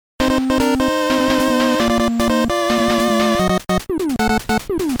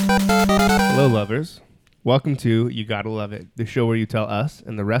Hello, lovers. Welcome to You Gotta Love It, the show where you tell us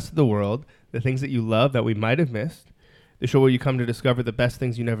and the rest of the world the things that you love that we might have missed, the show where you come to discover the best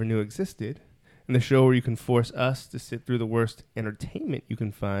things you never knew existed, and the show where you can force us to sit through the worst entertainment you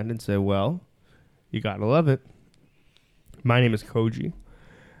can find and say, well, you gotta love it. My name is Koji.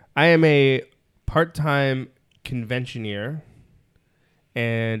 I am a part-time conventioneer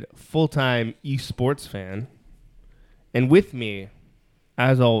and full-time esports fan. And with me,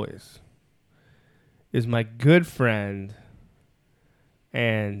 as always, is my good friend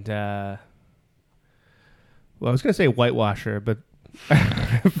and, well, I was going to say whitewasher, but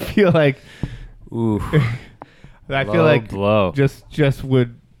I feel like, ooh, I feel like blow. just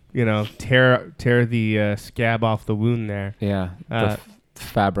would, you know, tear the scab off the wound there. Yeah, the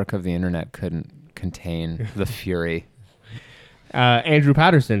fabric of the internet couldn't contain the fury. Andrew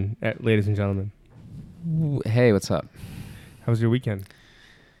Patterson, ladies and gentlemen. Ooh, hey, what's up? How was your weekend?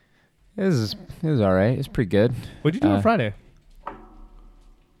 It was all right. It was pretty good. What'd you do on Friday? I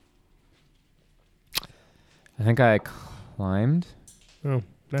think I climbed. Oh,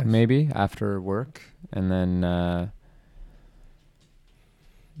 nice. Maybe after work, and then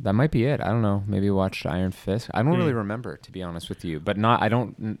that might be it. I don't know. Maybe watched Iron Fist. I don't really remember, to be honest with you. But I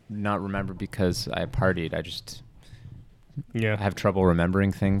don't remember because I partied. I just have trouble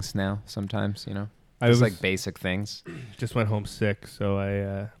remembering things now. Sometimes, you know, just like basic things. Just went home sick, so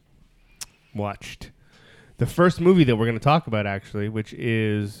I watched the first movie that we're going to talk about, actually, which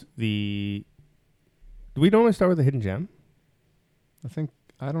is the. Do we normally start with the hidden gem?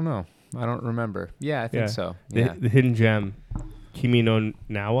 I don't know. I don't remember. Yeah, I think so. The hidden gem, Kimi no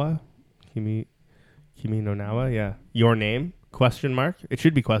Nawa, Kimi no Nawa. Yeah, Your Name? Question mark. It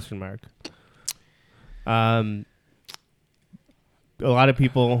should be question mark. A lot of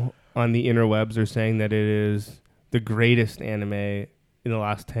people on the interwebs are saying that it is the greatest anime in the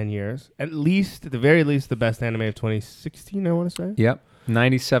last 10 years. At the very least, the best anime of 2016, I want to say. Yep.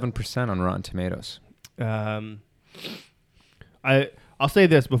 97% on Rotten Tomatoes. I'll say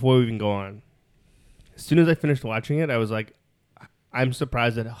this before we even go on. As soon as I finished watching it, I was like, I'm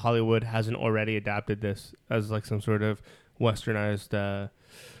surprised that Hollywood hasn't already adapted this as like some sort of westernized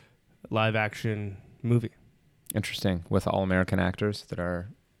live action movie. Interesting. With all American actors that are...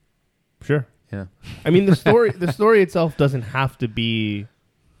 Sure. Yeah. I mean, the story itself doesn't have to be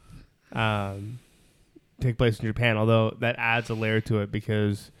take place in Japan, although that adds a layer to it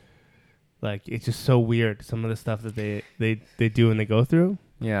because like it's just so weird, some of the stuff that they do and they go through.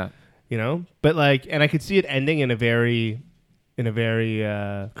 Yeah. You know? But like, and I could see it ending in a very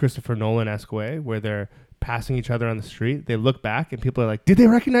Christopher Nolan-esque way where they're passing each other on the street. They look back and people are like, did they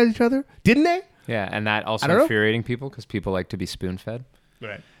recognize each other? Didn't they? Yeah, and that also infuriating people because people like to be spoon-fed.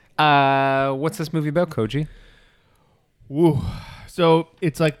 Right. What's this movie about, Koji? Woo. So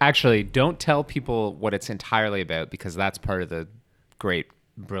it's like... Actually, don't tell people what it's entirely about because that's part of the great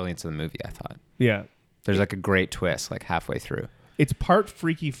brilliance of the movie, I thought. Yeah. There's like a great twist like halfway through. It's part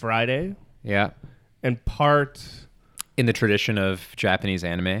Freaky Friday. Yeah. And part... In the tradition of Japanese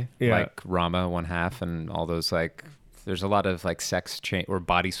anime, yeah. like Rama One Half and all those like... There's a lot of like sex change or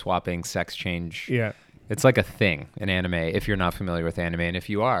body swapping, sex change. Yeah. It's like a thing in anime if you're not familiar with anime. And if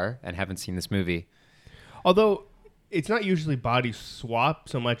you are and haven't seen this movie... Although it's not usually body swap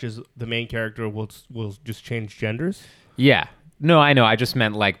so much as the main character will just change genders. Yeah. No, I know. I just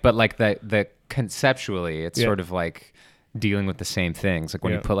meant like... But like the conceptually, it's sort of like dealing with the same things. Like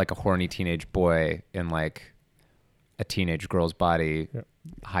when you put like a horny teenage boy in like a teenage girl's body,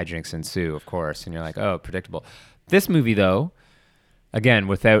 hijinks ensue, of course. And you're like, oh, predictable. This movie, though, again,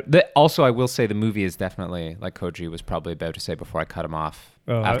 also, I will say the movie is definitely, like Koji was probably about to say before I cut him off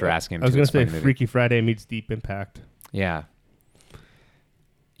after asking him to explain the movie. I was going to say Freaky Friday meets Deep Impact. Yeah.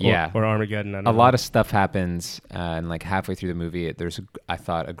 Or Armageddon. A lot of stuff happens, and like halfway through the movie, there's, I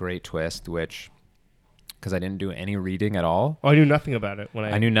thought, a great twist, which, because I didn't do any reading at all. Oh, I knew nothing about it.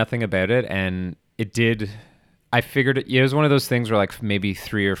 I knew nothing about it, and it did... I figured it was one of those things where like maybe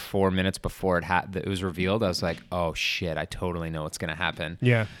 3 or 4 minutes before it was revealed, I was like, oh shit, I totally know what's going to happen.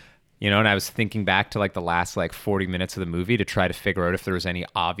 Yeah. You know, and I was thinking back to like the last like 40 minutes of the movie to try to figure out if there was any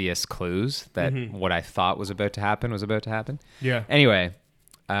obvious clues that what I thought was about to happen was about to happen. Yeah. Anyway,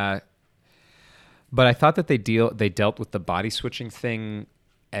 but I thought that they dealt with the body switching thing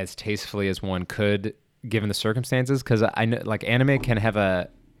as tastefully as one could given the circumstances, because I know like anime can have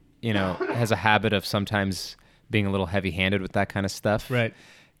has a habit of sometimes being a little heavy-handed with that kind of stuff. Right.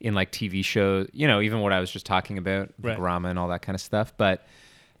 In like TV shows, you know, even what I was just talking about, right. Drama and all that kind of stuff. But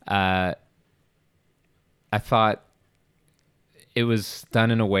I thought it was done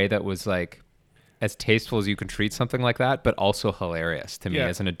in a way that was like as tasteful as you can treat something like that, but also hilarious to me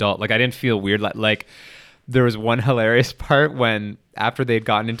as an adult. Like I didn't feel weird. Like there was one hilarious part when after they'd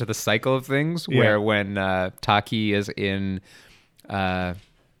gotten into the cycle of things, where when Taki is in, what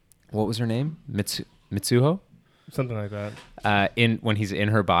was her name? Mitsuho? Something like that. When he's in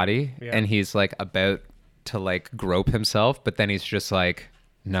her body and he's like about to like grope himself, but then he's just like,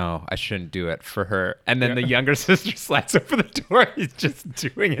 no, I shouldn't do it for her. And then the younger sister slides open the door. He's just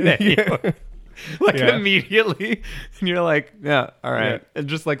doing it anyway. Immediately. And you're like, yeah, all right. And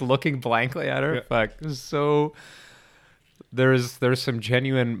just like looking blankly at her. Fuck. So there's some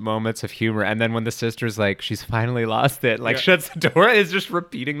genuine moments of humor. And then when the sister's like, she's finally lost it, like shuts the door, is just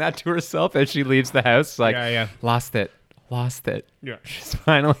repeating that to herself as she leaves the house. Like, lost it. Yeah. She's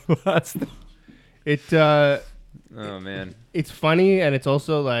finally lost it. Oh man, it's funny and it's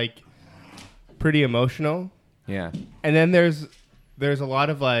also like pretty emotional. Yeah, and then there's a lot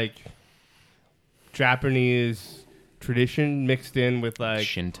of like Japanese tradition mixed in with like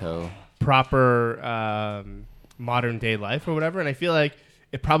Shinto, proper modern day life or whatever. And I feel like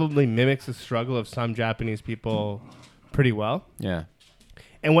it probably mimics the struggle of some Japanese people pretty well. Yeah.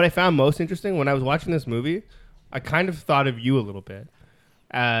 And what I found most interesting when I was watching this movie, I kind of thought of you a little bit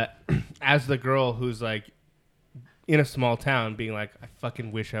as the girl who's like in a small town being like, I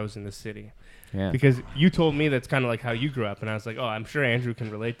fucking wish I was in the city. Yeah. Because you told me that's kind of like how you grew up. And I was like, oh, I'm sure Andrew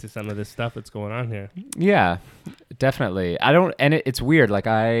can relate to some of this stuff that's going on here. Yeah, definitely. It's weird. Like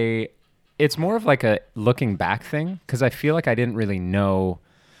it's more of like a looking back thing. Cause I feel like I didn't really know,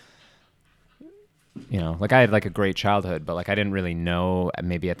 like I had like a great childhood, but like I didn't really know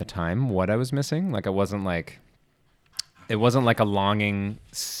maybe at the time what I was missing. Like it wasn't like a longing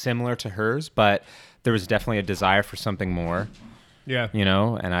similar to hers, but there was definitely a desire for something more. Yeah.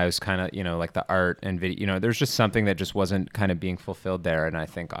 And I was kind of, like the art and video, there's just something that just wasn't kind of being fulfilled there. And I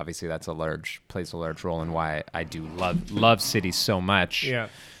think obviously that's plays a large role in why I do love cities so much. Yeah.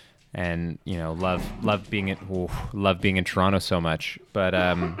 And, love being in Toronto so much. But,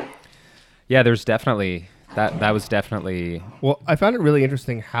 yeah, there's definitely that was definitely. Well, I found it really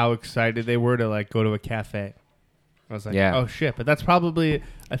interesting how excited they were to like go to a cafe. I was like, oh shit, but that's probably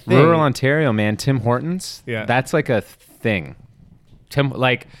a thing. Rural Ontario, man, Tim Hortons. Yeah. That's like a thing.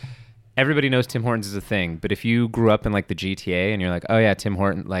 Everybody knows Tim Hortons is a thing, but if you grew up in like the GTA and you're like, oh yeah, Tim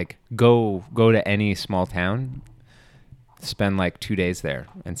Hortons, like go to any small town, spend like 2 days there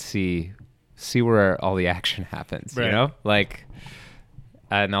and see where all the action happens, right. Like,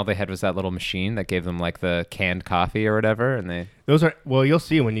 and all they had was that little machine that gave them like the canned coffee or whatever. And you'll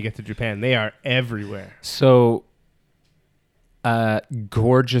see when you get to Japan, they are everywhere. So,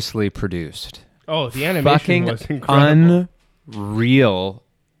 gorgeously produced. Oh, the animation was incredible. Unreal.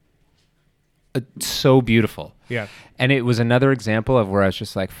 So beautiful. Yeah. And it was another example of where I was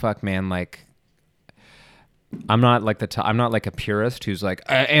just like, fuck, man, like I'm not like I'm not like a purist who's like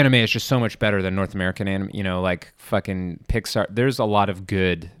anime is just so much better than North American anime, like fucking Pixar. There's a lot of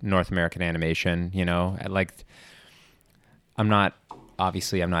good North American animation, I'm not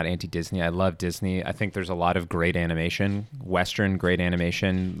anti-Disney. I love Disney. I think there's a lot of great animation, Western great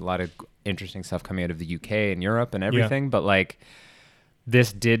animation, a lot of interesting stuff coming out of the UK and Europe and everything. Yeah. But like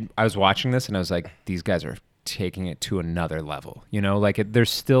I was watching this and I was like, these guys are taking it to another level, there's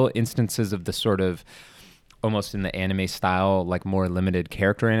still instances of the sort of almost in the anime style, like more limited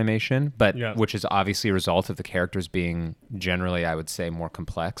character animation, but which is obviously a result of the characters being generally, I would say, more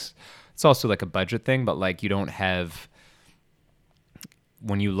complex. It's also like a budget thing, but like you don't have,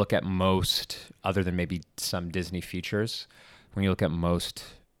 when you look at most, other than maybe some Disney features, when you look at most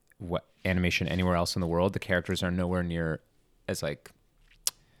animation anywhere else in the world, the characters are nowhere near as like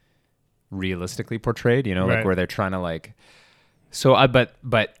realistically portrayed, right. Like where they're trying to like, so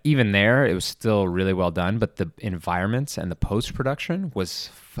but even there, it was still really well done, but the environments and the post-production was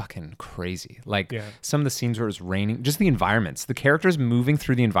fucking crazy. Like some of the scenes where it was raining, just the environments, the characters moving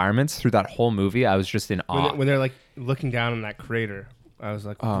through the environments through that whole movie, I was just in awe. When they're like looking down on that crater, I was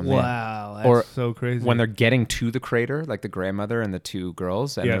like, oh, wow, that's so crazy. When they're getting to the crater, like the grandmother and the two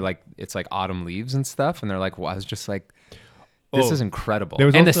girls, and they're like, it's like autumn leaves and stuff, and they're like, well, I was just like, this is incredible.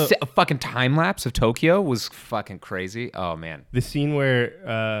 And the fucking time lapse of Tokyo was fucking crazy. Oh man, the scene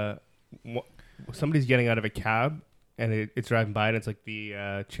where somebody's getting out of a cab and it's driving by and it's like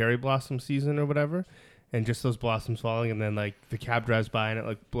the cherry blossom season or whatever, and just those blossoms falling, and then like the cab drives by and it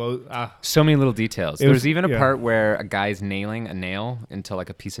like blows. So many little details. There's even a part where a guy's nailing a nail into like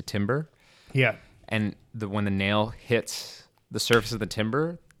a piece of timber. Yeah, and when the nail hits the surface of the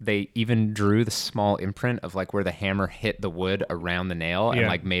timber, they even drew the small imprint of like where the hammer hit the wood around the nail and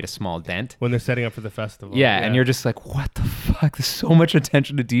like made a small dent when they're setting up for the festival. Yeah, and you're just like, what the fuck? There's so much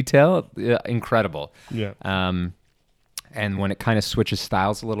attention to detail. Incredible. Yeah. And when it kind of switches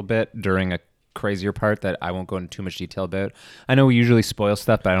styles a little bit during a crazier part that I won't go into too much detail about. I know we usually spoil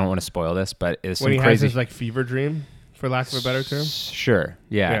stuff, but I don't want to spoil this. But it's when some he crazy has his like fever dream, for lack of a better term. Sure.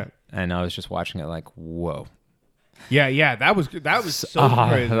 Yeah. And I was just watching it like, whoa. Yeah. That was so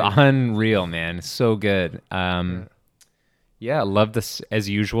crazy. Unreal, man. So good. Yeah, love this as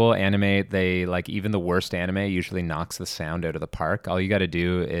usual. Anime, they like even the worst anime usually knocks the sound out of the park. All you got to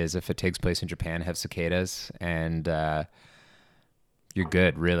do is, if it takes place in Japan, have cicadas and you're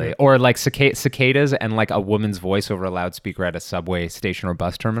good, really. Or like cicadas and like a woman's voice over a loudspeaker at a subway station or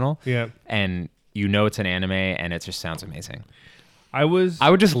bus terminal. Yeah, and you know it's an anime, and it just sounds amazing. I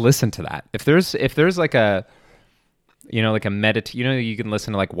would just listen to that. If there's like a, you know, like a you can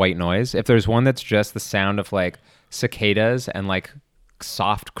listen to like white noise. If there's one that's just the sound of like cicadas and like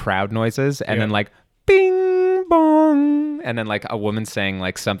soft crowd noises and then like bing bong and then like a woman saying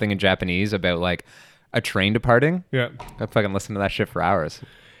like something in Japanese about like a train departing. Yeah. I fucking listen to that shit for hours.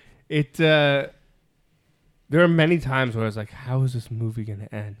 There are many times where I was like, how is this movie going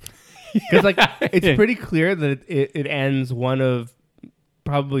to end? Because like it's pretty clear that it ends one of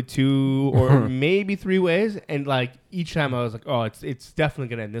probably two or maybe three ways, and like each time I was like, oh, it's definitely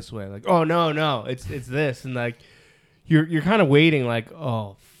going to end this way. Like, oh no, it's this, and like you're kind of waiting like,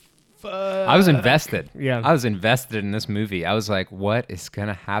 oh, fuck. I was invested. Yeah. I was invested in this movie. I was like, what is going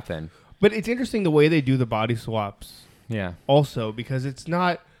to happen? But it's interesting the way they do the body swaps. Yeah. Also, because it's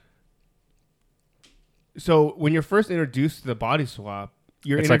not... So when you're first introduced to the body swap,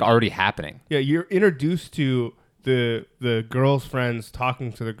 it's like already happening. Yeah, you're introduced to the girl's friends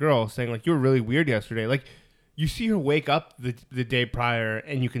talking to the girl, saying like, you were really weird yesterday. Like, you see her wake up the day prior,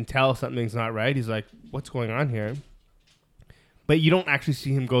 and you can tell something's not right. He's like, what's going on here? But you don't actually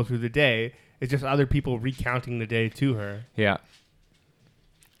see him go through the day. It's just other people recounting the day to her. Yeah.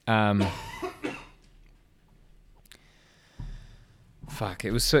 Fuck,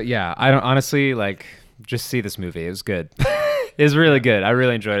 it was so... Yeah, I don't... Honestly, like, just see this movie. It was good. It was really good. I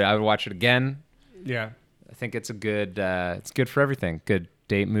really enjoyed it. I would watch it again. Yeah. I think it's a good... it's good for everything. Good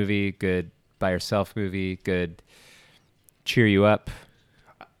date movie, good by yourself movie, good cheer you up.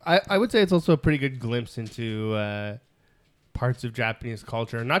 I would say it's also a pretty good glimpse into parts of Japanese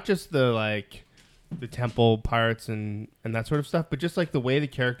culture. Not just the, like... the temple parts and that sort of stuff, but just like the way the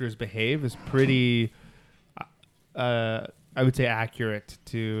characters behave is pretty I would say accurate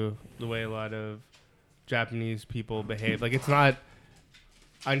to the way a lot of Japanese people behave. Like, it's not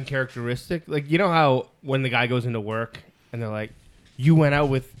uncharacteristic. Like, you know how when the guy goes into work and they're like, you went out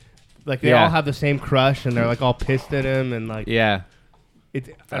with, like, they all have the same crush and they're like all pissed at him and like,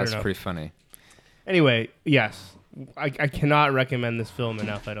 that's pretty funny. Anyway, yes, I cannot recommend this film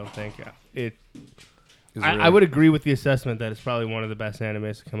enough. I don't think I would agree with the assessment that it's probably one of the best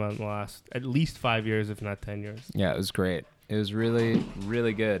animes to come out in the last at least 5 years, if not 10 years. Yeah, it was great. It was really,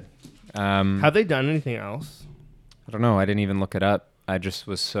 really good. Have they done anything else? I don't know. I didn't even look it up. I just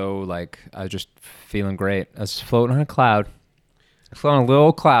was so like, I was just feeling great. I was floating on a cloud. I floating on a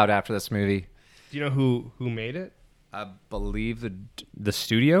little cloud after this movie. Do you know who made it? I believe the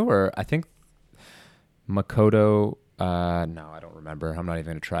studio, or I think Makoto. No, I don't remember. I'm not even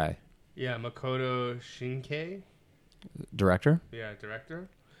going to try. Yeah, Makoto Shinkai. Director? Yeah, director.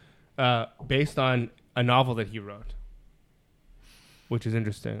 Based on a novel that he wrote, which is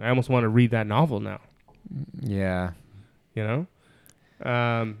interesting. I almost want to read that novel now. Yeah. You know?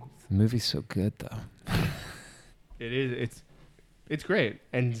 The movie's so good, though. It is. It's great.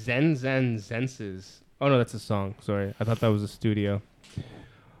 And Zenses. Oh, no, that's a song. Sorry. I thought that was a studio.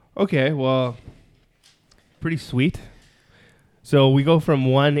 Okay, well, pretty sweet. So we go from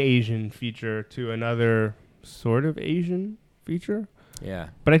one Asian feature to another sort of Asian feature. Yeah.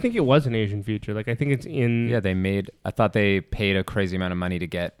 But I think it was an Asian feature. Like, I think it's in... Yeah, I thought they paid a crazy amount of money to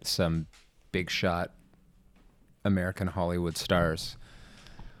get some big shot American Hollywood stars.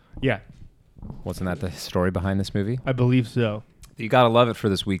 Yeah. Wasn't that the story behind this movie? I believe so. You gotta love it for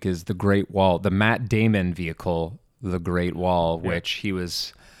this week is The Great Wall. The Matt Damon vehicle, The Great Wall, which he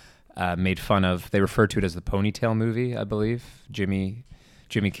was... made fun of. They referred to it as the Ponytail movie, I believe. Jimmy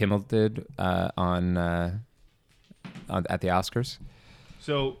Kimmel did at the Oscars.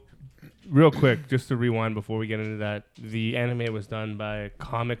 So, real quick, just to rewind before we get into that, the anime was done by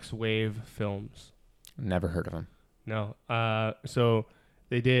Comics Wave Films. Never heard of them. No. So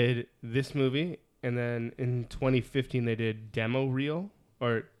they did this movie, and then in 2015 they did Demo,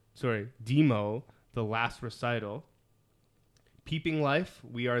 The Last Recital. Peeping Life,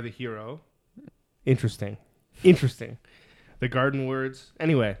 We Are the Hero. Interesting. The Garden Words.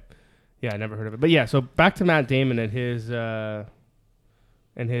 Anyway, yeah, I never heard of it. But yeah, so back to Matt Damon and his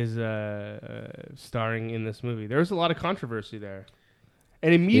starring in this movie. There was a lot of controversy there.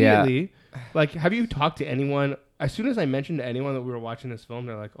 And immediately, like, have you talked to anyone? As soon as I mentioned to anyone that we were watching this film,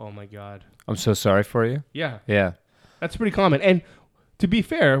 they're like, "Oh my God, I'm so sorry for you." Yeah. That's pretty common. And to be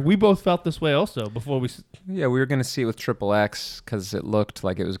fair, we both felt this way also before we. Yeah, we were going to see it with XXX because it looked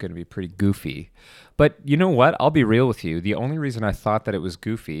like it was going to be pretty goofy. But you know what? I'll be real with you. The only reason I thought that it was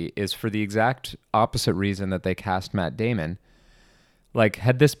goofy is for the exact opposite reason that they cast Matt Damon. Like,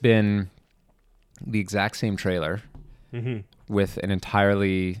 had this been the exact same trailer with an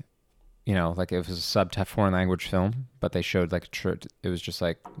entirely, like it was a foreign language film, but they showed like it was just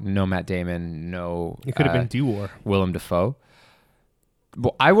like no Matt Damon, no. It could have been D-War. Willem Dafoe.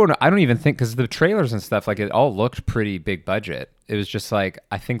 Well, I don't even think, because the trailers and stuff, like, it all looked pretty big budget. It was just like,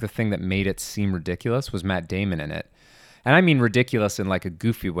 I think the thing that made it seem ridiculous was Matt Damon in it. And I mean ridiculous in like a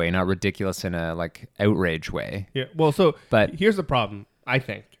goofy way, not ridiculous in a like outrage way. Yeah. Well, but here's the problem, I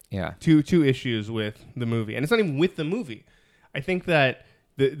think. Yeah. Two issues with the movie. And it's not even with the movie. I think that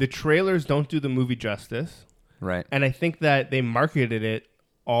the trailers don't do the movie justice. Right. And I think that they marketed it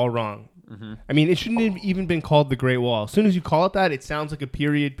all wrong. I mean, it shouldn't have even been called The Great Wall. As soon as you call it that, it sounds like a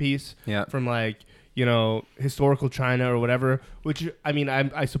period piece from like, historical China or whatever, which, I mean,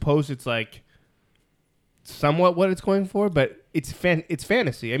 I suppose it's like somewhat what it's going for, but it's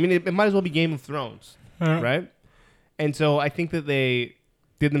fantasy. I mean, it might as well be Game of Thrones, right? And so I think that they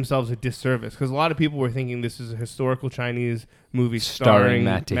did themselves a disservice because a lot of people were thinking this is a historical Chinese movie starring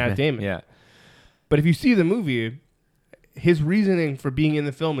Matt Damon. Yeah. But if you see the movie, his reasoning for being in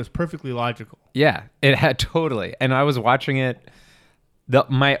the film is perfectly logical. Yeah, it had totally. And I was watching it.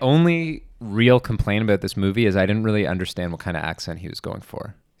 My only real complaint about this movie is I didn't really understand what kind of accent he was going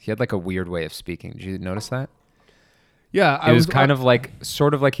for. He had like a weird way of speaking. Did you notice that? Yeah. It was kind of like,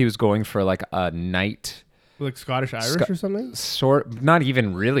 sort of like he was going for like a knight. Like Scottish Irish or something? Not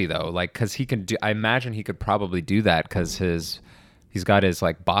even really though. Like, cause he can I imagine he could probably do that cause he's got his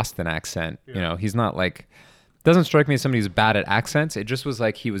like Boston accent. Yeah. He's not like, doesn't strike me as somebody who's bad at accents. It just was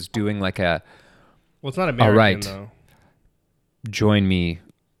like he was doing like a... Well, it's not American, though. Join me.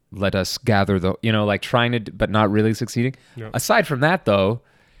 Let us gather the... like trying to... But not really succeeding. Yep. Aside from that, though,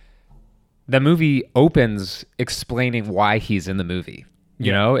 the movie opens explaining why he's in the movie.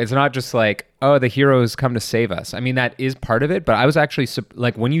 You know? It's not just like, oh, the heroes come to save us. I mean, that is part of it. But I was actually...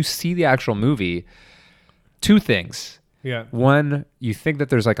 Like, when you see the actual movie, two things... Yeah. One, you think that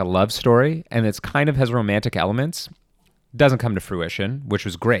there's like a love story and it's kind of has romantic elements. Doesn't come to fruition, which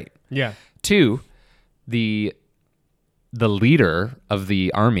was great. Yeah. Two, the leader of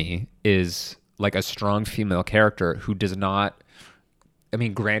the army is like a strong female character who does not... I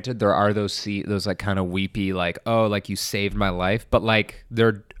mean, granted, there are those like kind of weepy, like, oh, like you saved my life. But like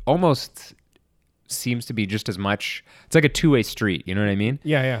there almost seems to be just as much... It's like a two-way street. You know what I mean?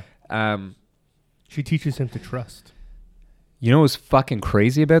 Yeah, yeah. She teaches him to trust. You know what was fucking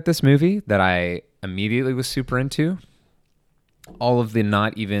crazy about this movie that I immediately was super into? All of the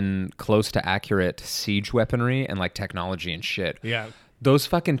not even close to accurate siege weaponry and like technology and shit. Yeah. Those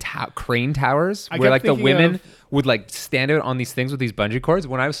fucking crane towers where like the women would like stand out on these things with these bungee cords.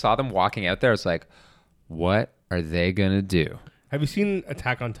 When I saw them walking out there, I was like, what are they going to do? Have you seen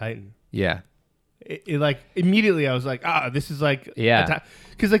Attack on Titan? Yeah. It like immediately I was like, this is like... Yeah.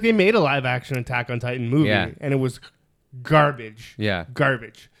 Because like they made a live action Attack on Titan movie and it was... garbage. Yeah.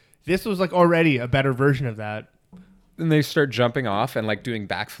 Garbage. This was like already a better version of that. And they start jumping off and like doing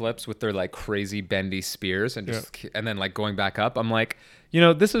backflips with their like crazy bendy spears and just and then like going back up. I'm like,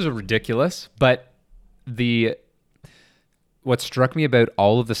 this is ridiculous. But what struck me about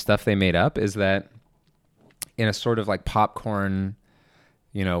all of the stuff they made up is that in a sort of like popcorn,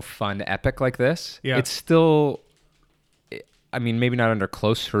 fun epic like this, it's still, I mean, maybe not under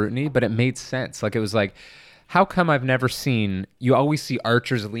close scrutiny, but it made sense. Like it was like, how come I've never seen... You always see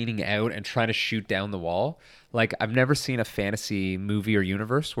archers leaning out and trying to shoot down the wall. Like, I've never seen a fantasy movie or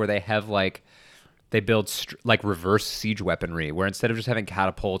universe where they have, like... They build, like, reverse siege weaponry, where instead of just having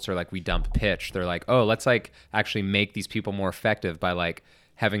catapults or, like, we dump pitch, they're like, oh, let's, like, actually make these people more effective by, like,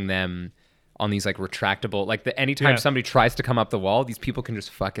 having them on these, like, retractable... Like, anytime somebody tries to come up the wall, these people can just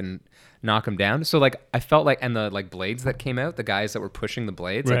fucking knock them down. So, like, I felt like... And the, like, blades that came out, the guys that were pushing the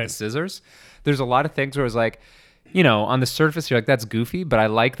blades, like the scissors... There's a lot of things where it was like, on the surface, you're like, that's goofy, but I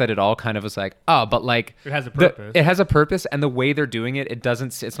like that it all kind of was like, oh, but like... It has a purpose. It has a purpose, and the way they're doing it,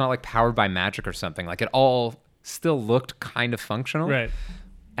 it's not like powered by magic or something. Like, it all still looked kind of functional. Right.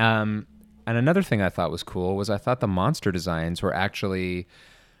 And And another thing I thought was cool was I thought the monster designs were actually,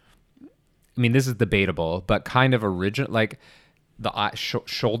 I mean, this is debatable, but kind of original, like the eye,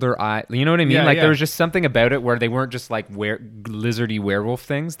 shoulder eye, you know what I mean? There was just something about it where they weren't just like lizardy werewolf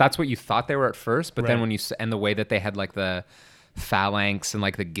things. That's what you thought they were at first, but then when and the way that they had like the phalanx and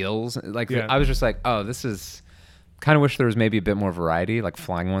like the gills, like I was just like, oh, this is, kind of wish there was maybe a bit more variety, like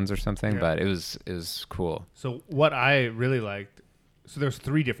flying ones or something, but it was cool. So what I really liked, so there's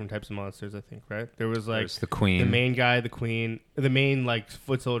 3 different types of monsters, I think, right? There was like the queen, the main guy, the queen, the main like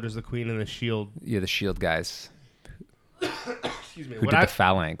foot soldiers, the queen, and the shield. Yeah, the shield guys. Excuse me. Who did the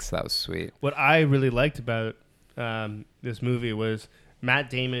phalanx? That was sweet. What I really liked about this movie was Matt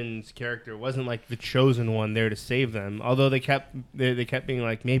Damon's character wasn't like the chosen one there to save them, although they kept being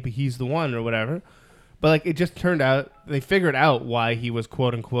like, maybe he's the one or whatever. But like it just turned out they figured out why he was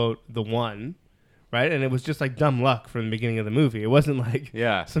quote unquote the one, right? And it was just like dumb luck from the beginning of the movie. It wasn't like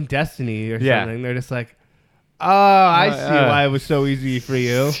some destiny or something. They're just like, oh, I see why it was so easy for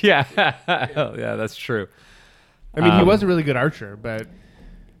you. Yeah, that's true. I mean, he was a really good archer, but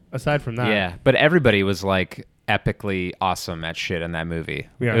aside from that, but everybody was like epically awesome at shit in that movie.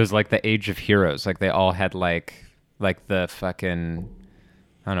 It was like the age of heroes. Like they all had like the fucking,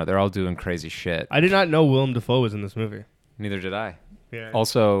 I don't know, they're all doing crazy shit. I did not know Willem Dafoe was in this movie. Neither did I. Yeah.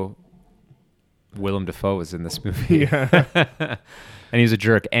 Also, Willem Dafoe was in this movie. Yeah. And he's a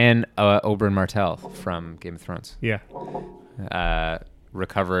jerk. And Oberyn Martell from Game of Thrones. Yeah.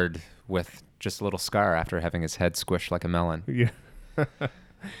 Recovered with just a little scar after having his head squished like a melon. Yeah.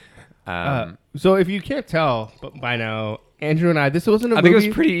 So if you can't tell but by now, Andrew and I, this wasn't a movie. I think it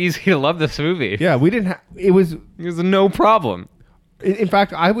was pretty easy to love this movie. Yeah, we didn't it was no problem. In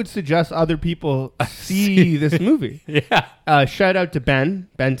fact, I would suggest other people see this movie. Yeah. Shout out to Ben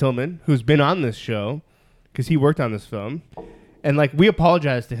Tillman, who's been on this show because he worked on this film. And like we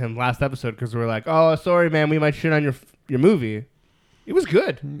apologized to him last episode because we were like, oh, sorry, man, we might shit on your movie. It was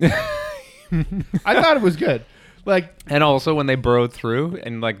good. I thought it was good. Like, and also when they burrowed through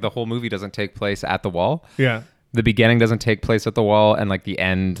and like the whole movie doesn't take place at the wall. Yeah. The beginning doesn't take place at the wall and like the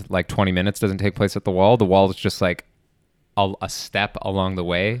end, like 20 minutes doesn't take place at the wall. The wall is just like a step along the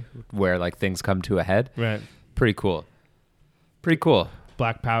way where like things come to a head. Right. Pretty cool. Pretty cool.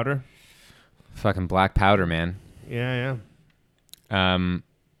 Black powder. Fucking black powder, man. Yeah. And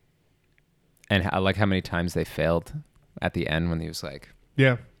I like how many times they failed at the end when he was like,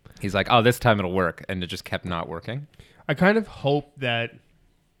 yeah, he's like, oh, this time it'll work. And it just kept not working. I kind of hope that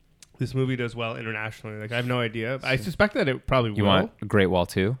this movie does well internationally. Like, I have no idea. I suspect that it probably will. You want Great Wall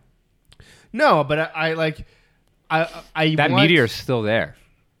 2? No, but I like... I that meteor's still there.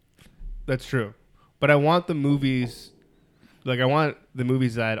 That's true. But I want the movies... Like, I want the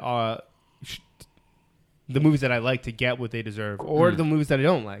movies that are... the movies that I like to get what they deserve. Or the movies that I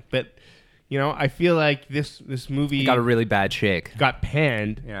don't like. But, you know, I feel like this movie... It got a really bad shake. Got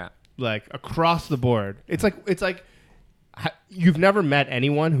panned. Yeah. Like, across the board. It's like... You've never met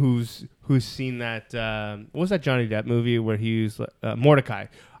anyone who's seen that... what was that Johnny Depp movie where he used... Mordecai.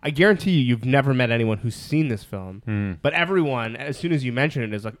 I guarantee you've never met anyone who's seen this film. But everyone, as soon as you mention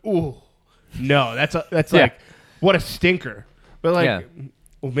it, is like, ooh, no, that's like, what a stinker. But like,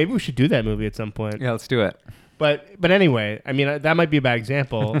 well, maybe we should do that movie at some point. Yeah, let's do it. But anyway, I mean, that might be a bad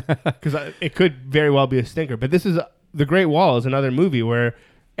example because it could very well be a stinker. But this is The Great Wall is another movie where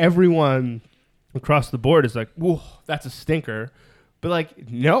everyone across the board is like, whoa, that's a stinker. But like,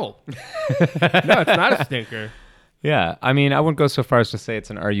 no, it's not a stinker. Yeah, I mean, I wouldn't go so far as to say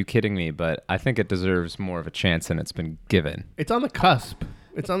it's an "Are you kidding me?" but I think it deserves more of a chance than it's been given. It's on the cusp.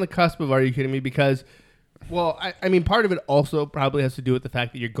 It's on the cusp of "Are you kidding me?" because, well, I mean, part of it also probably has to do with the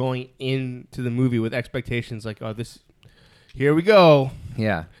fact that you're going into the movie with expectations like, oh, here we go.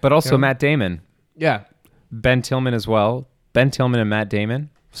 Yeah, but also Matt Damon. Yeah. Ben Tillman as well. Ben Tillman and Matt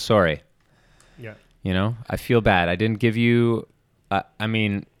Damon. Sorry. Yeah. You know, I feel bad. I didn't give you. I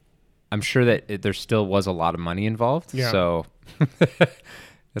mean. I'm sure that there still was a lot of money involved. Yeah. So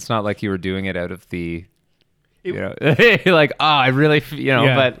it's not like you were doing it out of the, like, oh, I really,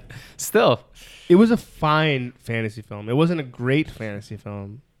 but still. It was a fine fantasy film. It wasn't a great fantasy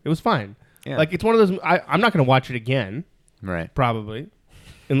film. It was fine. Yeah. Like, it's one of those, I'm not going to watch it again. Right. Probably.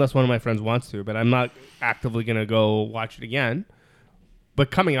 Unless one of my friends wants to, but I'm not actively going to go watch it again. But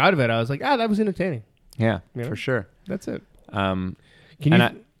coming out of it, I was like, that was entertaining. Yeah, for sure. That's it.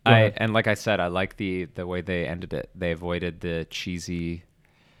 And like I said, I like the way they ended it. They avoided the cheesy,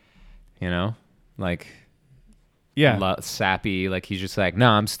 like, sappy. Like, he's just like, no,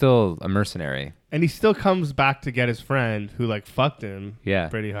 I'm still a mercenary. And he still comes back to get his friend who like fucked him. Yeah.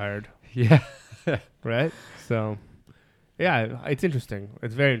 Pretty hard. Yeah. Right. So, yeah, it's interesting.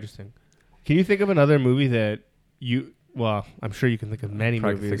 It's very interesting. Can you think of another movie that you? Well, I'm sure you can think of many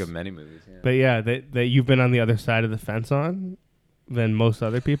movies. Think of many movies. Yeah. But yeah, that you've been on the other side of the fence on than most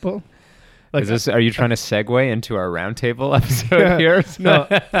other people. Like, Are you trying to segue into our roundtable episode here? No.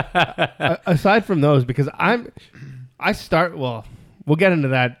 Aside from those, because we'll get into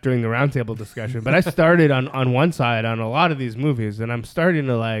that during the roundtable discussion. But I started on one side on a lot of these movies, and I'm starting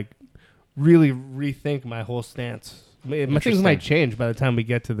to like really rethink my whole stance. Things might change by the time we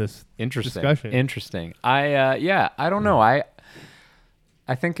get to this discussion. Interesting. I don't know. I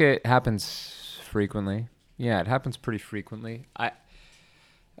think it happens frequently. Yeah, it happens pretty frequently.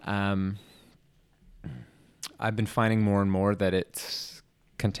 I've been finding more and more that it's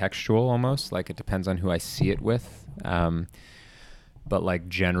contextual almost, like it depends on who I see it with. But like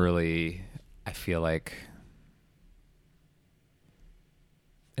generally, I feel like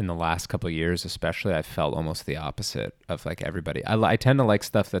in the last couple of years, especially, I felt almost the opposite of like everybody. I tend to like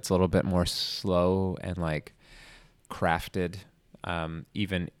stuff that's a little bit more slow and like crafted,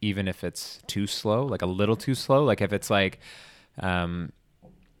 even if it's too slow, like a little too slow. Like if it's like, and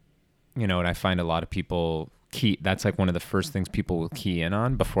I find a lot of people that's like one of the first things people will key in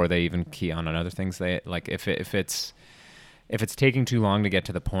on before they even key on other things. They like if it's taking too long to get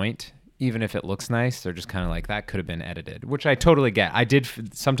to the point, even if it looks nice, they're just kind of like, that could have been edited, which I totally get.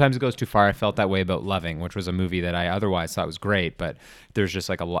 Sometimes it goes too far. I felt that way about Loving, which was a movie that I otherwise thought was great, but there's just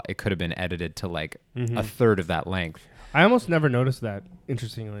like a lot, it could have been edited to like a third of that length. I almost never noticed that,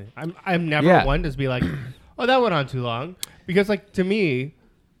 interestingly. I'm never one to be like, oh, that went on too long. Because like to me,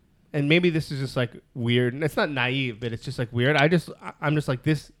 and maybe this is just like weird, and it's not naive, but it's just like weird. I'm just like,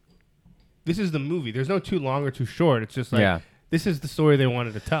 this is the movie. There's no too long or too short. It's just like, this is the story they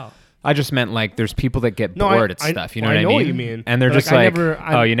wanted to tell. I just meant like there's people that get bored at stuff. You know what I mean? What you mean. And they're just like,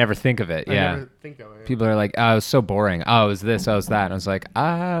 you never think of it. I Yeah. never think of it. People are like, oh, it was so boring. Oh, it was this, oh, it was that. And I was like,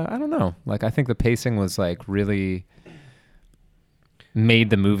 I don't know. Like, I think the pacing was like really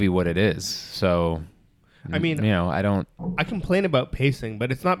made the movie what it is. So, I mean, I complain about pacing,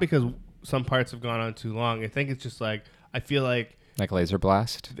 but it's not because some parts have gone on too long. I think it's just like, I feel like Laser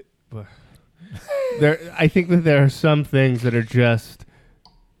Blast. I think that there are some things that are just,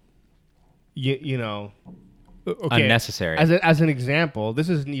 okay, unnecessary. As an example, this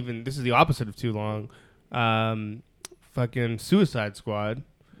is the opposite of too long. Fucking Suicide Squad.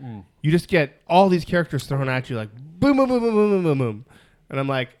 You just get all these characters thrown at you like boom, boom, boom, boom, boom, boom, boom, boom. And I'm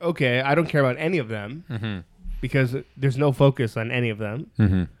like, okay, I don't care about any of them because there's no focus on any of them.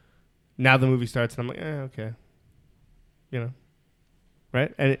 Mm-hmm. Now the movie starts and I'm like, okay.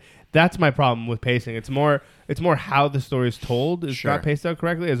 Right? And that's my problem with pacing. It's more how the story is told is not paced out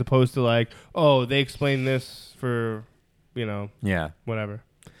correctly, as opposed to like, oh, they explain this for, whatever.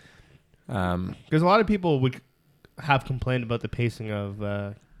 Because a lot of people would have complained about the pacing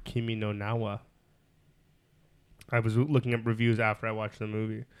of Kimi no Nawa. I was looking up reviews after I watched the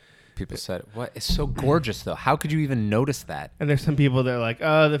movie. People said, what? It's so gorgeous, though. How could you even notice that? And there's some people that are like,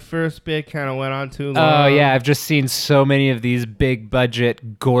 oh, the first bit kind of went on too long. Oh, yeah. I've just seen so many of these big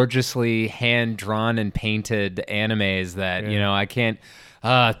budget, gorgeously hand-drawn and painted animes that, I can't...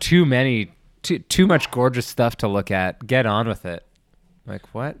 too much gorgeous stuff to look at. Get on with it.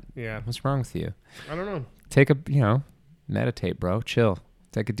 Like, what? Yeah. What's wrong with you? I don't know. Take meditate, bro. Chill.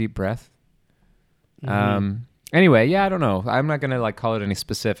 Take a deep breath. Anyway, I don't know. I'm not going to call it any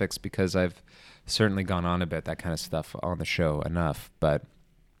specifics because I've certainly gone on about that kind of stuff on the show enough, but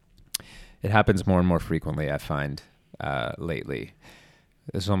it happens more and more frequently, I find, lately.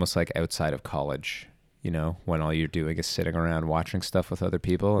 It's almost like outside of college, when all you're doing is sitting around watching stuff with other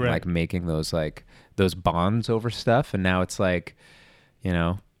people and making those bonds over stuff. And now it's like,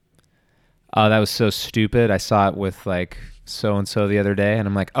 oh, that was so stupid. I saw it with so-and-so the other day, and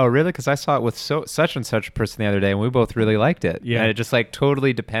I'm like, oh, really? Because I saw it with such and such a person the other day, and we both really liked it. Yeah. And it just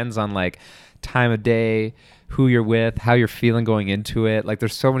totally depends on time of day, who you're with, how you're feeling going into it.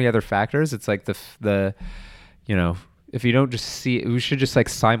 There's so many other factors. It's like the if you don't just see it, we should just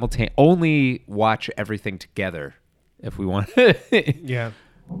only watch everything together if we want. Yeah.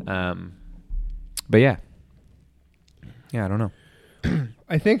 But yeah, I don't know.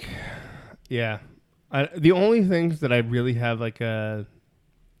 I think, the only things that I really have that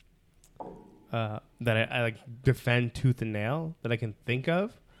I defend tooth and nail that I can think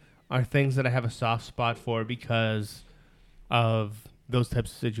of are things that I have a soft spot for because of those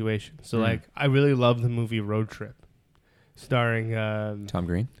types of situations. So I really love the movie Road Trip, starring Tom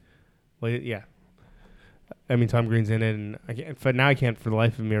Green. Well, yeah. I mean, Tom Green's in it, and I can't for the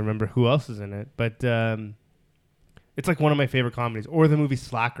life of me remember who else is in it. But it's one of my favorite comedies. Or the movie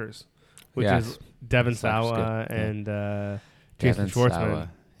Slackers, which is Devon Sawa and Jason Schwartzman.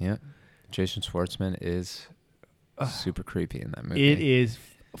 Yeah. Jason Schwartzman is super creepy in that movie. It is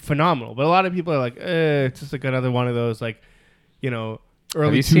phenomenal, but a lot of people are like, it's just like another one of those, like, you know, early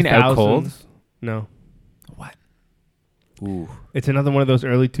 2000s. Have you seen Out Cold? No. What? Ooh. It's another one of those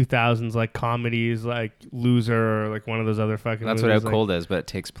early 2000s like comedies, like Loser, or like one of those other fucking. That's movies, what Out Cold is, but it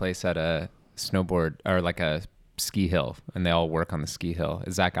takes place at a snowboard or like a ski hill, and they all work on the ski hill.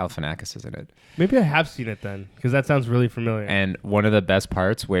 Zach Galifianakis is in it. Maybe I have seen it then, because that sounds really familiar. And one of the best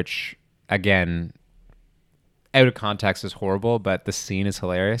parts, which again, out of context is horrible, but the scene is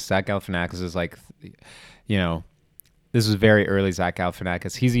hilarious. Zach Galifianakis is like, you know, this is very early Zach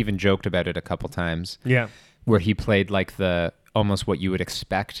Galifianakis. He's even joked about it a couple times. Yeah. Where he played like the almost what you would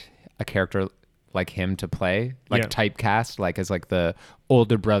expect a character like him to play, like typecast, like as like the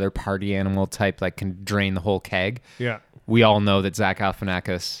older brother party animal type, like can drain the whole keg. Yeah. We all know that Zach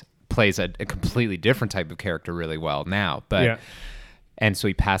Galifianakis plays a completely different type of character really well now, but and so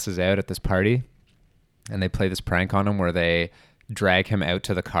he passes out at this party, and they play this prank on him where they drag him out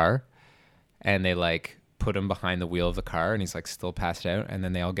to the car, and they like put him behind the wheel of the car, and he's like still passed out, and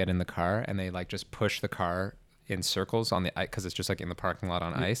then they all get in the car and they like just push the car in circles on the ice because it's just like in the parking lot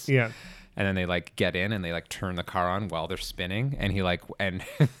on ice. Yeah. And then they like get in and they like turn the car on while they're spinning, and he like and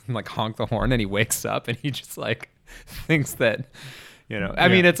like honk the horn, and he wakes up and he just like thinks that, you know, I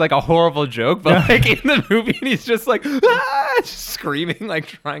mean, it's like a horrible joke, but like in the movie, and he's just like just screaming, like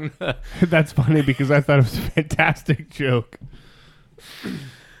trying to. That's funny because I thought it was a fantastic joke.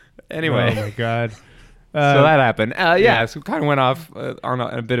 Anyway. Oh my God. So that happened. So we kind of went off on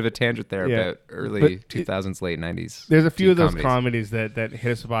a bit of a tangent there about early 2000s, late 90s. There's a few of those comedies that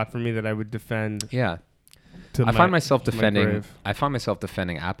hit a spot for me that I would defend. Yeah. I find myself defending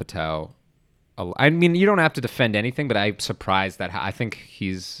Apatow. I mean, you don't have to defend anything, but I'm surprised that I think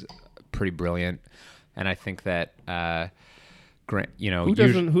he's pretty brilliant, and I think that you know, who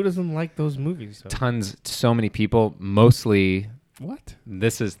doesn't like those movies? Though? So many people, mostly. What?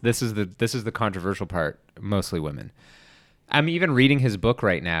 This is the controversial part. Mostly women. I'm even reading his book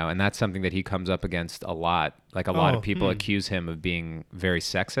right now, and that's something that he comes up against a lot. Like a lot of people accuse him of being very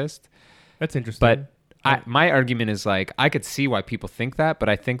sexist. That's interesting. But my argument is like I could see why people think that, but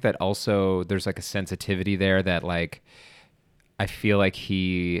I think that also there's like a sensitivity there that like I feel like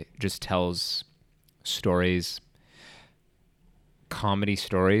he just tells comedy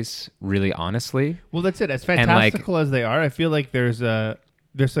stories really honestly. Well, that's it. As fantastical as they are, I feel like there's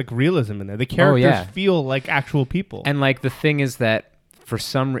like realism in there. The characters feel like actual people. And like the thing is that for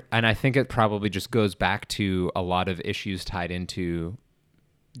and I think it probably just goes back to a lot of issues tied into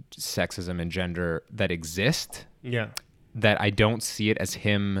sexism and gender that exist. Yeah. That I don't see it as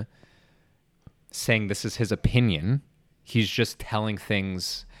him saying this is his opinion. He's just telling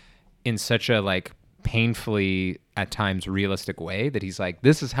things in such a like painfully at times realistic way that he's like,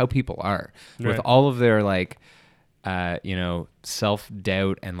 this is how people are with all of their like you know,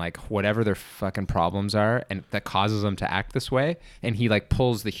 self-doubt and like whatever their fucking problems are, and that causes them to act this way, and he like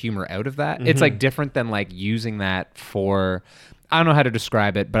pulls the humor out of that. It's like different than like using that for, I don't know how to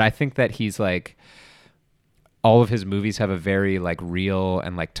describe it, but I think that he's like, all of his movies have a very like real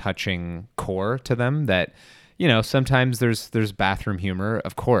and like touching core to them that, you know, sometimes there's bathroom humor.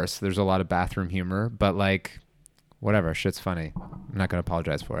 Of course, there's a lot of bathroom humor, but like, whatever, shit's funny. I'm not gonna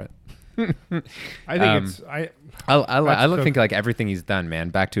apologize for it. I think I think like everything he's done, man,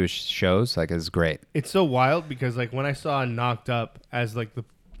 back to his shows, like is great. It's so wild because like when I saw Knocked Up as like the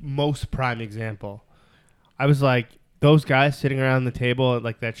most prime example, I was like, those guys sitting around the table at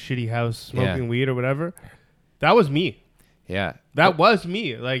like that shitty house smoking weed or whatever, that was me. Yeah, that was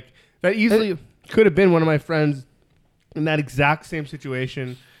me. Like that easily could have been one of my friends in that exact same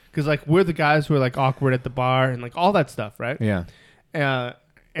situation, because like we're the guys who are like awkward at the bar and like all that stuff, right? Yeah.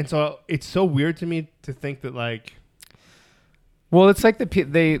 And so it's so weird to me to think that like, well, it's like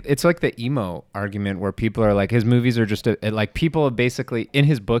it's like the emo argument where people are like, his movies are just like, people have basically, in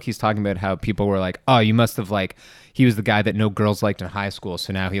his book he's talking about how people were like, oh, you must have like, he was the guy that no girls liked in high school,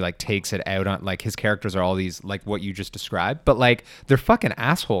 so now he like takes it out on like his characters are all these like what you just described, but like they're fucking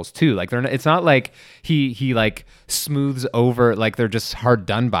assholes too. Like they're not, it's not like he like smooths over, like they're just hard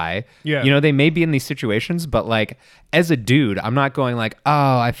done by. Yeah, you know, they may be in these situations, but like as a dude, I'm not going like,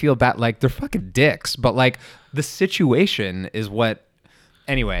 oh, I feel bad. Like they're fucking dicks, but like the situation is what.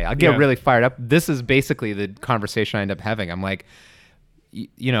 Anyway, I'll get really fired up. This is basically the conversation I end up having. I'm like,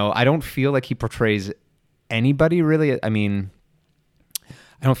 you know, I don't feel like he portrays anybody really. I mean,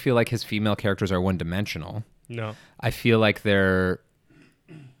 I don't feel like his female characters are one-dimensional. No. I feel like they're,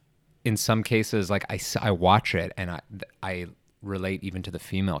 in some cases, like I watch it and relate even to the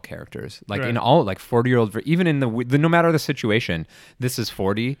female characters. Like in all, like 40-year-old, even in the no matter the situation, this is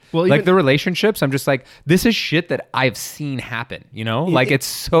 40. Well, like the relationships, I'm just like, this is shit that I've seen happen, you know? Like it's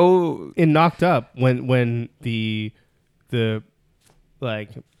so... In Knocked Up, when the like,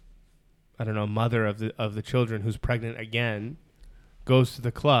 I don't know, mother of the children who's pregnant again goes to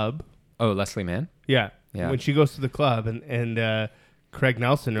the club. Oh, Leslie Mann? Yeah. When she goes to the club and Craig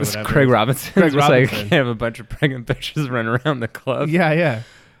Nelson or whatever. Craig Robinson. Craig Robinson. Like, have a bunch of pregnant bitches run around the club. Yeah.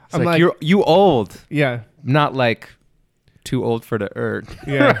 I'm like, you old. Yeah. Not like too old for the earth.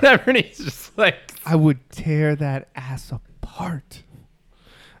 Yeah. Whatever. And he's just like, I would tear that ass apart.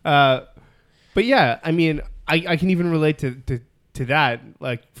 But yeah, I mean, I can even relate to that,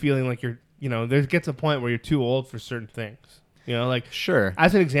 like feeling like you're, you know, there gets a point where you're too old for certain things. You know, like, sure.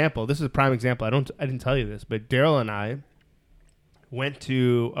 As an example, this is a prime example. I didn't tell you this, but Daryl and I went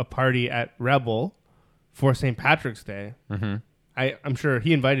to a party at Rebel for St. Patrick's Day. Mm-hmm. I'm sure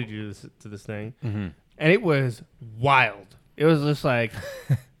he invited you to this thing, mm-hmm. and it was wild. It was just like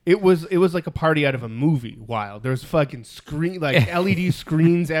it was like a party out of a movie. Wild. There was fucking LED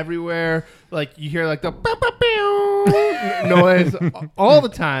screens everywhere. Like you hear like the noise all the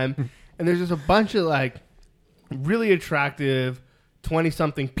time, and there's just a bunch of like really attractive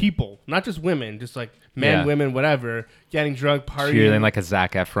 20-something people, not just women, just like men, women, whatever, getting drunk, partying. You're in like a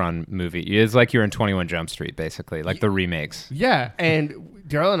Zac Efron movie. It's like you're in 21 Jump Street, basically, like the remakes. Yeah, and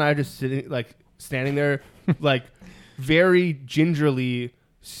Daryl and I are just standing there, like very gingerly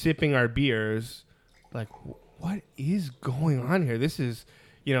sipping our beers, like, what is going on here? This is,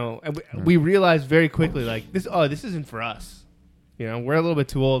 you know, and we realized very quickly, like, this isn't for us. You know, we're a little bit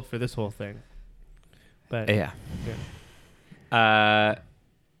too old for this whole thing. But yeah.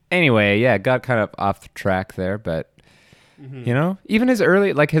 Anyway, yeah, got kind of off track there, but you know, even his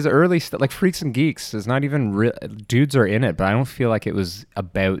early stuff, like Freaks and Geeks, is not even real. Dudes are in it, but I don't feel like it was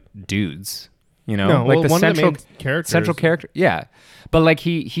about dudes. You know, no, like well, the central character, yeah. But like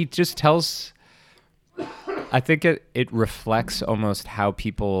he just tells. I think it reflects almost how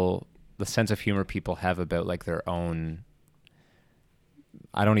the sense of humor people have about like their own.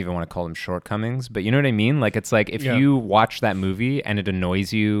 I don't even want to call them shortcomings, but you know what I mean? Like, it's like if you watch that movie and it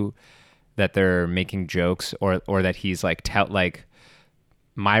annoys you that they're making jokes or that he's like,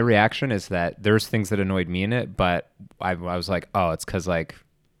 my reaction is that there's things that annoyed me in it, but I was like, oh, it's because like,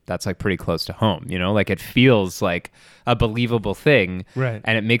 that's like pretty close to home, you know? Like it feels like a believable thing. Right.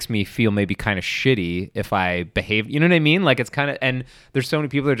 And it makes me feel maybe kind of shitty if I behave, you know what I mean? Like it's kind of, and there's so many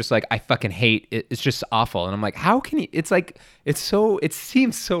people that are just like, I fucking hate it. It's just awful. And I'm like, how can you, it's like, it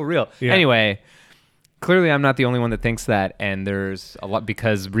seems so real. Yeah. Anyway, clearly I'm not the only one that thinks that. And there's a lot,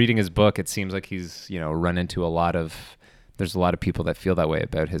 because reading his book, it seems like he's, you know, run into there's a lot of people that feel that way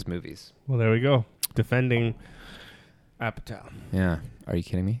about his movies. Well, there we go. Defending Apatow. Yeah. Are you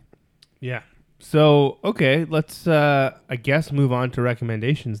kidding me? Yeah. So, okay, let's, I guess, move on to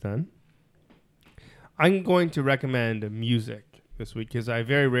recommendations then. I'm going to recommend music this week because I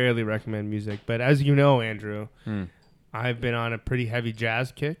very rarely recommend music. But as you know, Andrew, I've been on a pretty heavy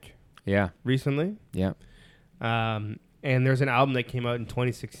jazz kick recently. Yeah. And there's an album that came out in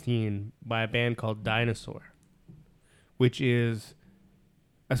 2016 by a band called Dinosaur, which is,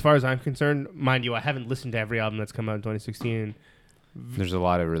 as far as I'm concerned, mind you, I haven't listened to every album that's come out in 2016. There's a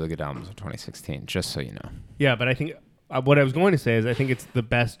lot of really good albums in 2016, just so you know. Yeah, but I think what I was going to say is I think it's the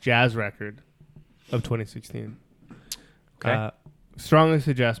best jazz record of 2016. Okay. Strongly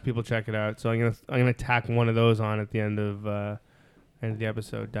suggest people check it out. So I'm gonna tack one of those on at the end of the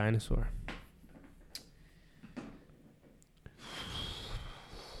episode. Dinosaur.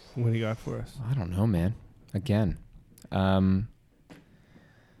 What do you got for us? I don't know, man. Again. I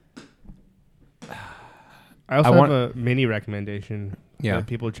also have a mini recommendation that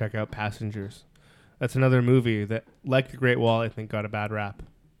people check out. Passengers. That's another movie that, like The Great Wall, I think got a bad rap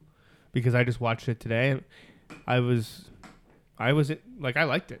because I just watched it today. And I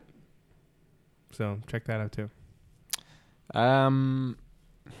liked it. So check that out too. I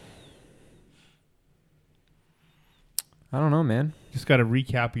don't know, man. Just got to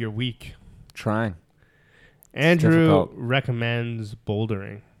recap your week. Trying. Andrew recommends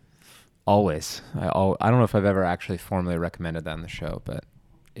bouldering. Always. I don't know if I've ever actually formally recommended that on the show, but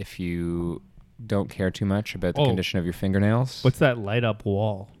if you don't care too much about the condition of your fingernails. What's that light up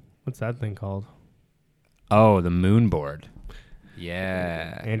wall? What's that thing called? Oh, the moon board.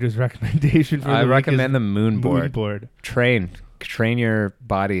 Yeah. Andrew's recommendation for I recommend the moon board. Moon board. Train your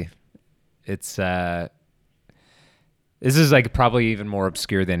body. It's this is like probably even more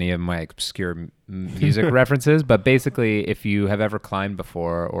obscure than any of my obscure music references, but basically if you have ever climbed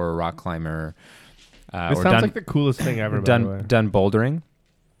before or a rock climber, This sounds like the coolest thing ever. Done bouldering.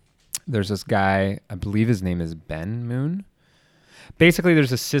 There's this guy, I believe his name is Ben Moon. Basically,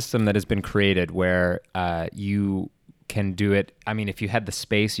 there's a system that has been created where you can do it. I mean, if you had the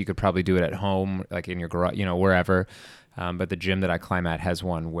space, you could probably do it at home, like in your garage, wherever. But the gym that I climb at has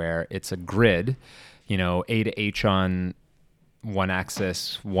one where it's a grid, A to H on one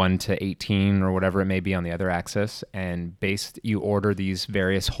axis, 1 to 18 or whatever it may be on the other axis. And you order these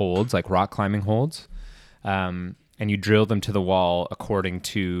various holds, like rock climbing holds. And you drill them to the wall according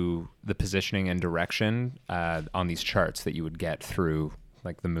to the positioning and direction on these charts that you would get through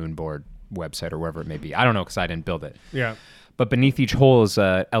like the Moonboard website or wherever it may be. I don't know because I didn't build it. Yeah. But beneath each hole is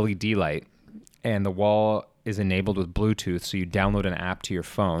a LED light, and the wall is enabled with Bluetooth. So you download an app to your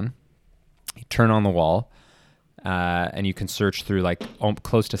phone, you turn on the wall, and you can search through like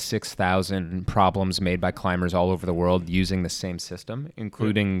close to 6,000 problems made by climbers all over the world using the same system,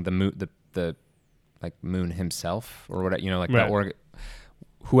 including the like Moon himself or whatever, that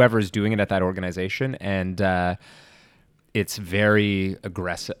whoever is doing it at that organization. And it's very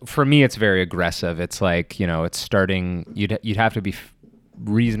aggressive. For me, it's very aggressive. It's like, it's starting, you'd have to be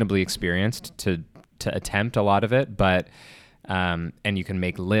reasonably experienced to attempt a lot of it, but and you can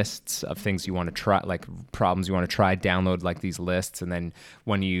make lists of things you want to try, like problems you want to try, download like these lists, and then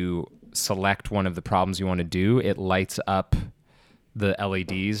when you select one of the problems you want to do, it lights up the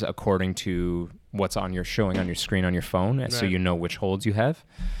LEDs according to what's showing on your screen on your phone, right. So you know which holds you have.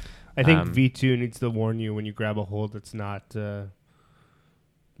 I think V2 needs to warn you when you grab a hold that's not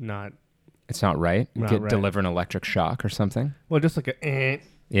it's not right. Deliver an electric shock or something. Well, just like a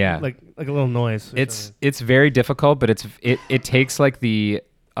yeah, like a little noise. It's very difficult, but it takes like a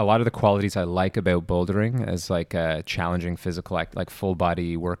lot of the qualities I like about bouldering as like a challenging physical act, like full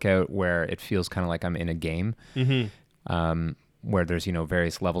body workout where it feels kind of like I'm in a game. Mm-hmm. Where there's,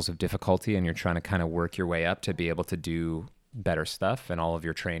 various levels of difficulty and you're trying to kind of work your way up to be able to do better stuff, and all of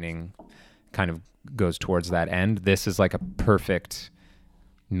your training kind of goes towards that end. This is like a perfect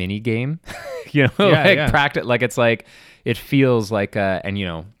mini game, practice. Like it's like, it feels like, and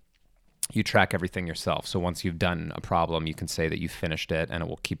you track everything yourself. So once you've done a problem, you can say that you finished it and it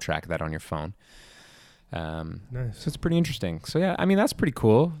will keep track of that on your phone. Nice. So it's pretty interesting. So yeah, I mean, that's pretty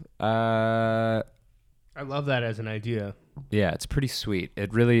cool. I love that as an idea. Yeah, it's pretty sweet.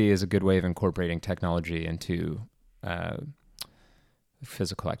 It really is a good way of incorporating technology into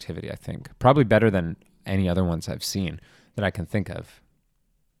physical activity, I think. Probably better than any other ones I've seen that I can think of.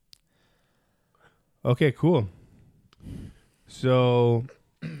 Okay, cool. So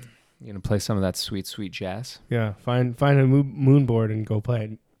you gonna play some of that sweet, sweet jazz? Yeah, find a moon board and go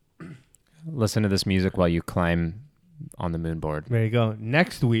play it. Listen to this music while you climb on the moon board. There you go.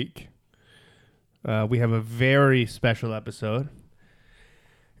 Next week, we have a very special episode.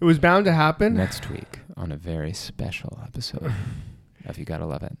 It was bound to happen. Next week on a very special episode of You Gotta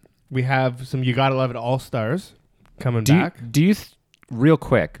Love It. We have some You Gotta Love It All-Stars coming back. Real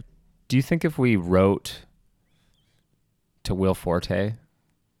quick, do you think if we wrote to Will Forte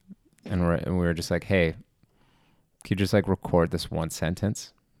and we were just like, hey, could you just like record this one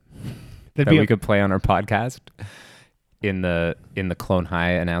sentence that we could play on our podcast in the Clone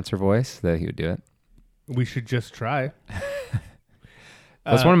High announcer voice, that he would do it? We should just try.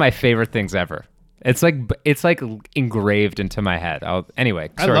 That's one of my favorite things ever. It's like engraved into my head. Anyway,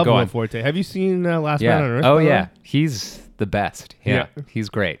 I love Will Forte. Have you seen Last Man on Earth? Oh yeah, he's the best. Yeah. He's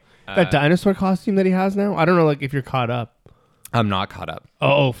great. That dinosaur costume that he has now. I don't know, like if you're caught up. I'm not caught up.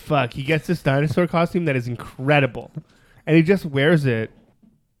 Oh fuck! He gets this dinosaur costume that is incredible, and he just wears it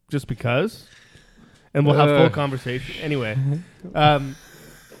just because. And we'll have full conversation anyway.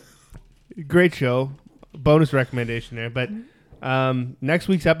 Great show. Bonus recommendation there, but. Next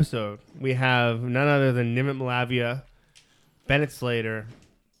week's episode, we have none other than Nimit Malavia, Bennett Slater,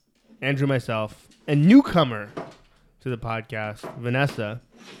 Andrew, myself, and newcomer to the podcast, Vanessa,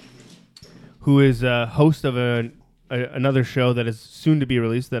 who is a host of another show that is soon to be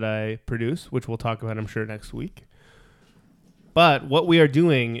released that I produce, which we'll talk about, I'm sure, next week. But what we are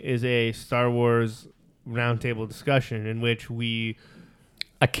doing is a Star Wars roundtable discussion in which we...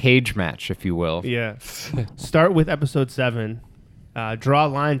 A cage match, if you will. Yeah. Start with episode 7. Draw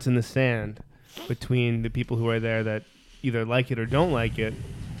lines in the sand between the people who are there that either like it or don't like it.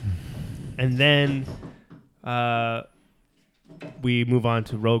 And then we move on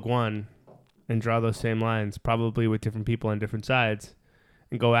to Rogue One and draw those same lines, probably with different people on different sides,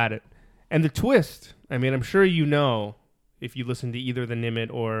 and go at it. And the twist, I mean, I'm sure you know, if you listen to either the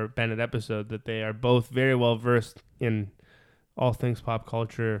Nimit or Bennett episode, that they are both very well versed in all things pop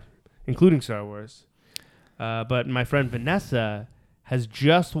culture, including Star Wars. But my friend Vanessa has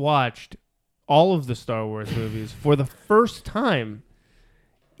just watched all of the Star Wars movies for the first time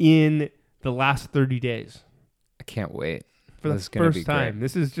in the last 30 days. I can't wait. For the first time.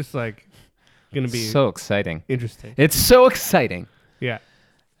 This is just like going to be so exciting. Interesting. It's so exciting. Yeah.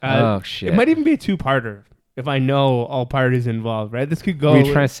 Oh, shit. It might even be a two-parter if I know all parties involved, right? This could go... What are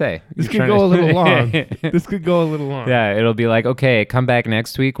you trying to say? This could go a little long. This could go a little long. Yeah, it'll be like, okay, come back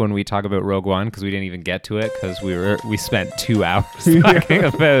next week when we talk about Rogue One, because we didn't even get to it because we spent 2 hours talking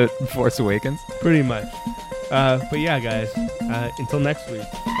about Force Awakens. Pretty much. But yeah, guys, until next week,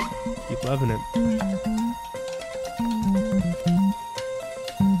 keep loving it.